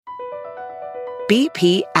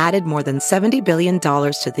BP added more than $70 billion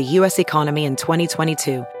to the U.S. economy in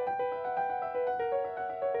 2022.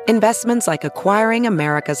 Investments like acquiring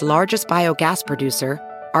America's largest biogas producer,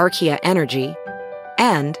 Archaea Energy,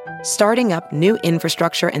 and starting up new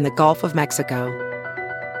infrastructure in the Gulf of Mexico.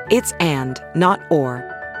 It's and, not or.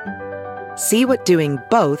 See what doing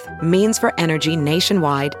both means for energy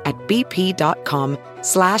nationwide at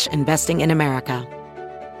bp.com/investing in America.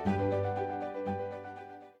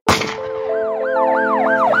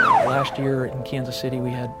 Last year in Kansas City, we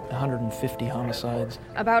had 150 homicides.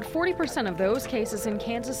 About 40% of those cases in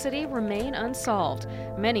Kansas City remain unsolved.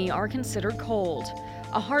 Many are considered cold.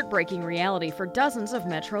 A heartbreaking reality for dozens of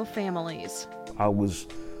Metro families. I was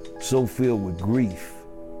so filled with grief.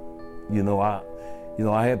 I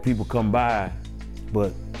had people come by,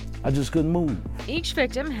 but I just couldn't move. Each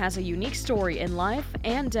victim has a unique story in life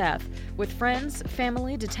and death, with friends,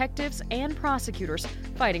 family, detectives, and prosecutors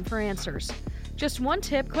fighting for answers. Just one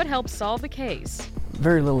tip could help solve the case.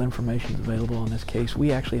 Very little information is available on this case.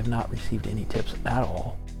 We actually have not received any tips at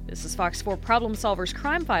all. This is Fox 4 Problem Solvers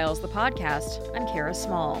Crime Files, the podcast. I'm Kara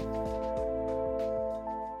Small.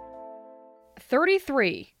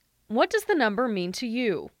 33. What does the number mean to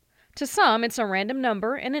you? To some, it's a random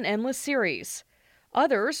number in an endless series.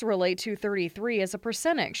 Others relate to 33 as a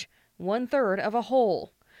percentage, 1/3 of a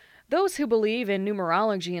whole. Those who believe in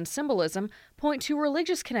numerology and symbolism point to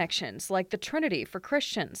religious connections like the Trinity for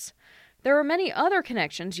Christians. There are many other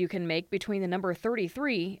connections you can make between the number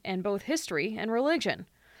 33 and both history and religion.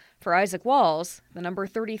 For Isaac Walls, the number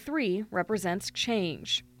 33 represents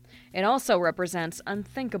change. It also represents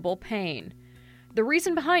unthinkable pain. The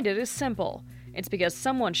reason behind it is simple. It's because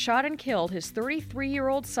someone shot and killed his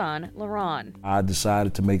 33-year-old son, Leron. I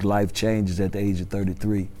decided to make life changes at the age of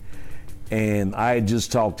 33. And I had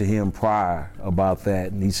just talked to him prior about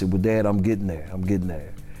that. And he said, well, Dad, I'm getting there.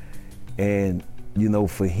 And,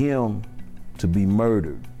 for him to be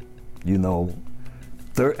murdered,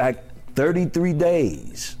 33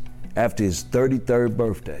 days after his 33rd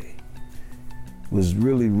birthday was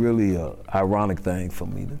really, really an ironic thing for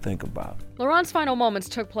me to think about. Leron's final moments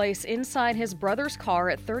took place inside his brother's car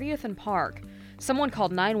at 30th and Park. Someone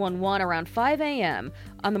called 911 around 5 a.m.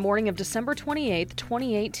 on the morning of December 28,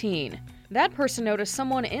 2018. That person noticed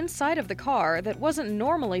someone inside of the car that wasn't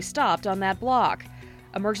normally stopped on that block.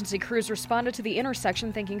 Emergency crews responded to the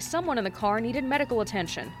intersection thinking someone in the car needed medical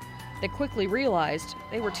attention. They quickly realized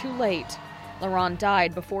they were too late. Leron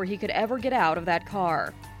died before he could ever get out of that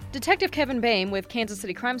car. Detective Kevin Boehm with Kansas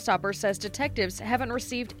City Crime Stoppers says detectives haven't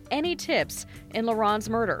received any tips in Leron's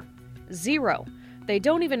murder. 0. They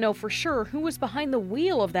don't even know for sure who was behind the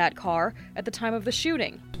wheel of that car at the time of the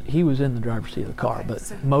shooting. He was in the driver's seat of the car,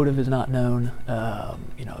 but motive is not known.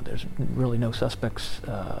 There's really no suspects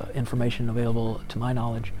information available to my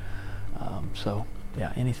knowledge.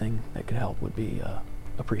 Anything that could help would be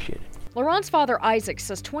appreciated. Leron's father, Isaac,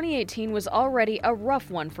 says 2018 was already a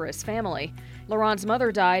rough one for his family. Leron's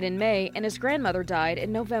mother died in May and his grandmother died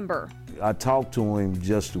in November. I talked to him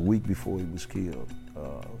just a week before he was killed.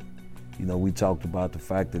 We talked about the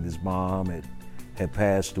fact that his mom had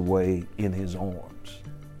passed away in his arms.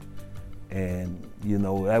 And,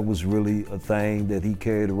 that was really a thing that he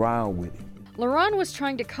carried around with him. Leron was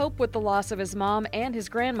trying to cope with the loss of his mom and his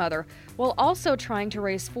grandmother while also trying to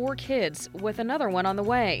raise 4 kids with another one on the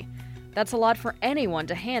way. That's a lot for anyone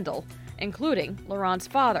to handle, including Leron's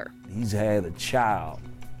father. He's had a child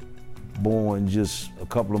born just a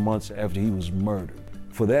couple of months after he was murdered.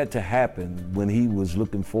 For that to happen when he was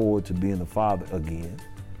looking forward to being a father again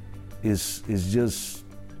is just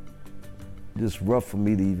rough for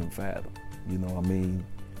me to even fathom.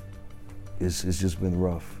 It's just been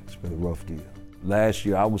rough. It's been a rough deal. Last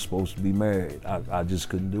year I was supposed to be married. I just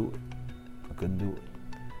couldn't do it. I couldn't do it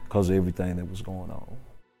because of everything that was going on.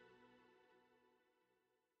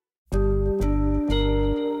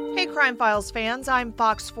 Hey Crime Files fans, I'm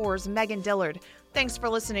Fox 4's Megan Dillard. Thanks for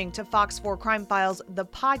listening to Fox 4 Crime Files, the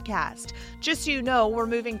podcast. Just so you know, we're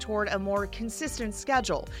moving toward a more consistent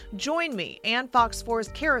schedule. Join me and Fox 4's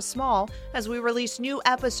Kara Small as we release new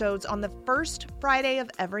episodes on the first Friday of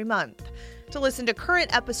every month. To listen to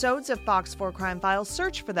current episodes of Fox 4 Crime Files,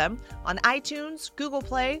 search for them on iTunes, Google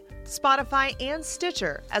Play, Spotify, and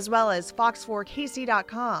Stitcher, as well as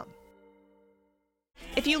fox4kc.com.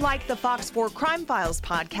 If you like the Fox 4 Crime Files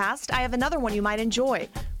podcast, I have another one you might enjoy,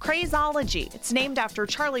 Crazology. It's named after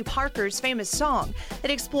Charlie Parker's famous song. It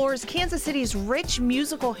explores Kansas City's rich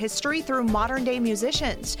musical history through modern-day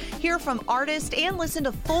musicians. Hear from artists and listen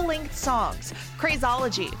to full-length songs.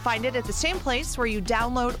 Crazology. Find it at the same place where you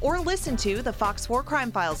download or listen to the Fox 4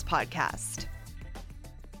 Crime Files podcast.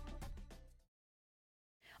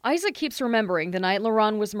 Isaac keeps remembering the night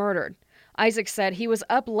Leron was murdered. Isaac said he was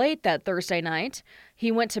up late that Thursday night.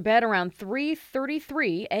 He went to bed around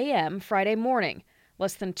 3:33 a.m. Friday morning.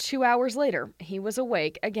 Less than 2 hours later, he was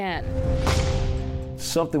awake again.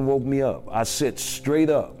 Something woke me up. I sat straight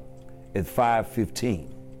up at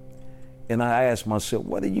 5:15, and I asked myself,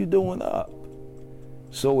 what are you doing up?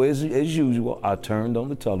 So as usual, I turned on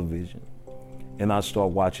the television, and I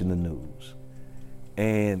started watching the news.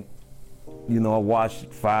 And, I watched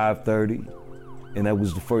at 5:30, and that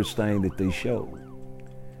was the first thing that they showed.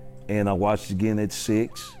 And I watched again at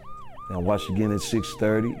 6, and I watched again at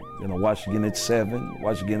 6:30, and I watched again at 7,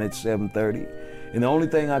 watched again at 7:30. And the only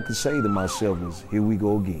thing I could say to myself is, here we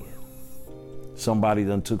go again. Somebody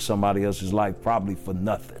done took somebody else's life, probably for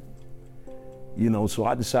nothing. So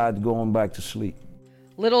I decided to go on back to sleep.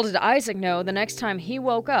 Little did Isaac know the next time he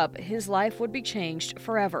woke up, his life would be changed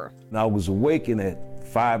forever. And I was awakened at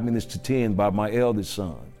 5 minutes to 10 by my eldest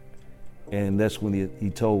son. And that's when he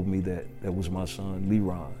told me that was my son,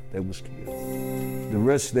 Leron, that was killed. The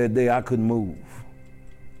rest of that day, I couldn't move.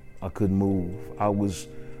 I was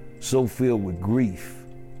so filled with grief.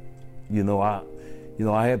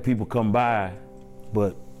 I had people come by,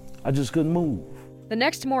 but I just couldn't move. The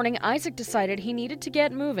next morning, Isaac decided he needed to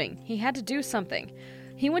get moving. He had to do something.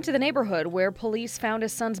 He went to the neighborhood where police found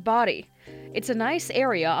his son's body. It's a nice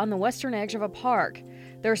area on the western edge of a park.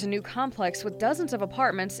 There's a new complex with dozens of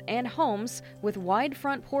apartments and homes with wide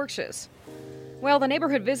front porches. Well, the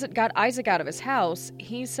neighborhood visit got Isaac out of his house.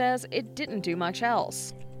 He says it didn't do much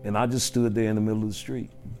else. And I just stood there in the middle of the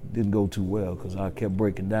street. Didn't go too well because I kept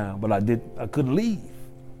breaking down, but I couldn't leave.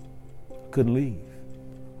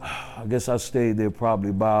 I guess I stayed there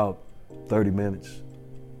probably about 30 minutes.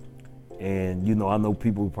 And, I know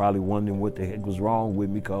people were probably wondering what the heck was wrong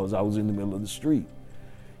with me because I was in the middle of the street.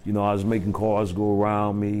 I was making cars go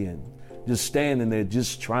around me and just standing there,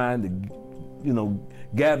 just trying to,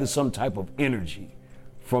 gather some type of energy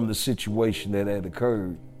from the situation that had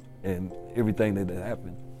occurred and everything that had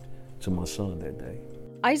happened to my son that day.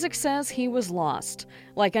 Isaac says he was lost.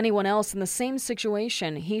 Like anyone else in the same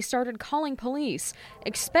situation, he started calling police,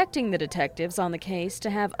 expecting the detectives on the case to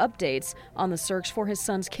have updates on the search for his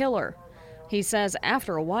son's killer. He says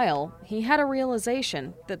after a while, he had a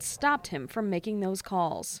realization that stopped him from making those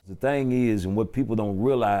calls. The thing is, and what people don't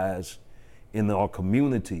realize in our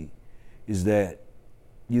community, is that,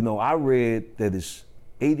 I read that it's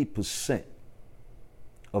 80%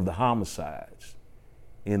 of the homicides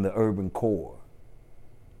in the urban core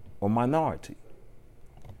or minority.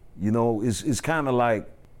 It's kind of like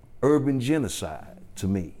urban genocide to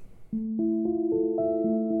me.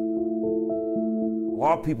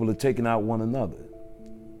 Our people are taking out one another.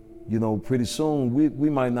 Pretty soon we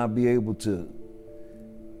might not be able to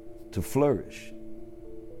flourish.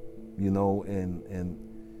 And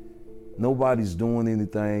nobody's doing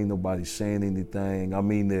anything, nobody's saying anything. I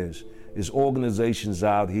mean, there's organizations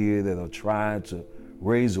out here that are trying to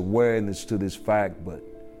raise awareness to this fact, but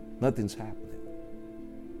nothing's happening.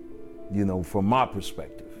 From my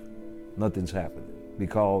perspective, nothing's happening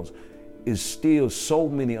because it's still so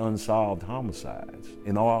many unsolved homicides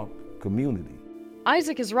in our community.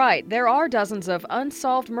 Isaac is right. There are dozens of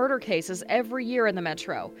unsolved murder cases every year in the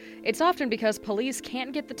metro. It's often because police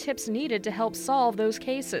can't get the tips needed to help solve those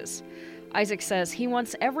cases. Isaac says he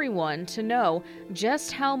wants everyone to know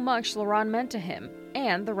just how much Leron meant to him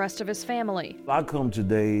and the rest of his family. I come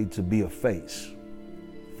today to be a face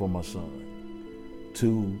for my son,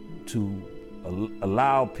 to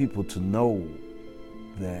allow people to know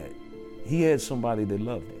that he had somebody that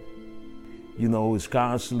loved him. It's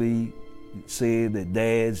constantly said that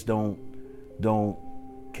dads don't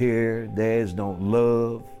care, dads don't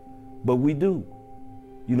love, but we do.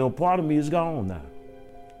 Part of me is gone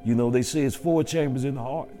now. They say it's 4 chambers in the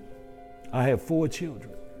heart. I have 4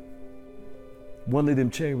 children. One of them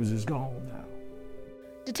chambers is gone now.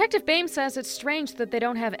 Detective Baim says it's strange that they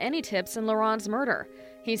don't have any tips in Leron's murder.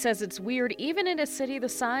 He says it's weird even in a city the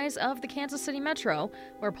size of the Kansas City Metro,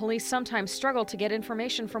 where police sometimes struggle to get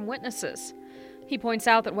information from witnesses. He points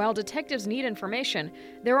out that while detectives need information,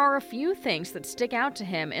 there are a few things that stick out to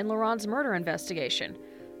him in Leron's murder investigation.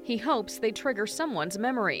 He hopes they trigger someone's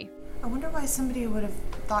memory. I wonder why somebody would have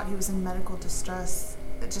thought he was in medical distress.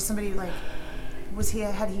 Just somebody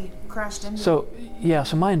had he crashed into? So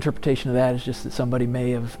my interpretation of that is just that somebody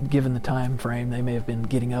may have, given the time frame, they may have been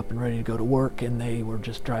getting up and ready to go to work, and they were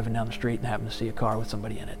just driving down the street and happened to see a car with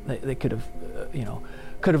somebody in it. They could have,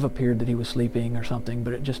 could have appeared that he was sleeping or something,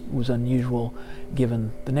 but it just was unusual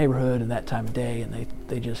given the neighborhood and that time of day, and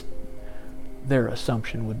their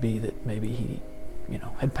assumption would be that maybe he,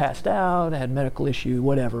 had passed out, had a medical issue,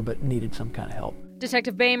 whatever, but needed some kind of help.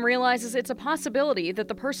 Detective Boehm realizes it's a possibility that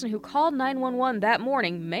the person who called 911 that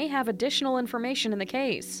morning may have additional information in the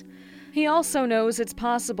case. He also knows it's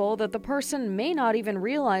possible that the person may not even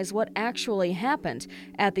realize what actually happened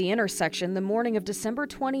at the intersection the morning of December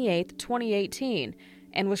 28, 2018,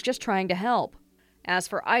 and was just trying to help. As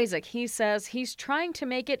for Isaac, he says he's trying to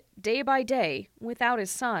make it day by day without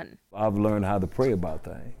his son. I've learned how to pray about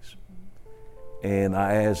things, and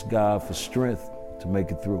I ask God for strength to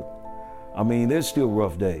make it through. I mean, there's still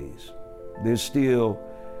rough days. There's still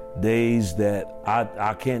days that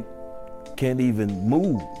I can't even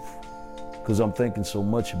move because I'm thinking so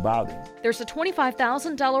much about him. There's a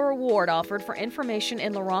 $25,000 reward offered for information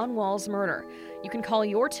in Leron Walls' murder. You can call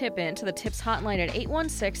your tip in to the TIPS hotline at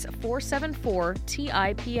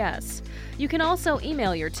 816-474-TIPS. You can also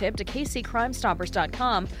email your tip to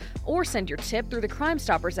kccrimestoppers.com or send your tip through the Crime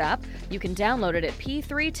Stoppers app. You can download it at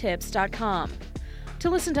p3tips.com. To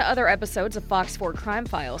listen to other episodes of FOX4 Crime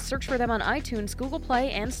Files, search for them on iTunes, Google Play,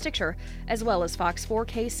 and Stitcher, as well as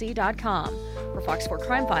fox4kc.com. For FOX4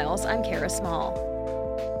 Crime Files, I'm Kara Small.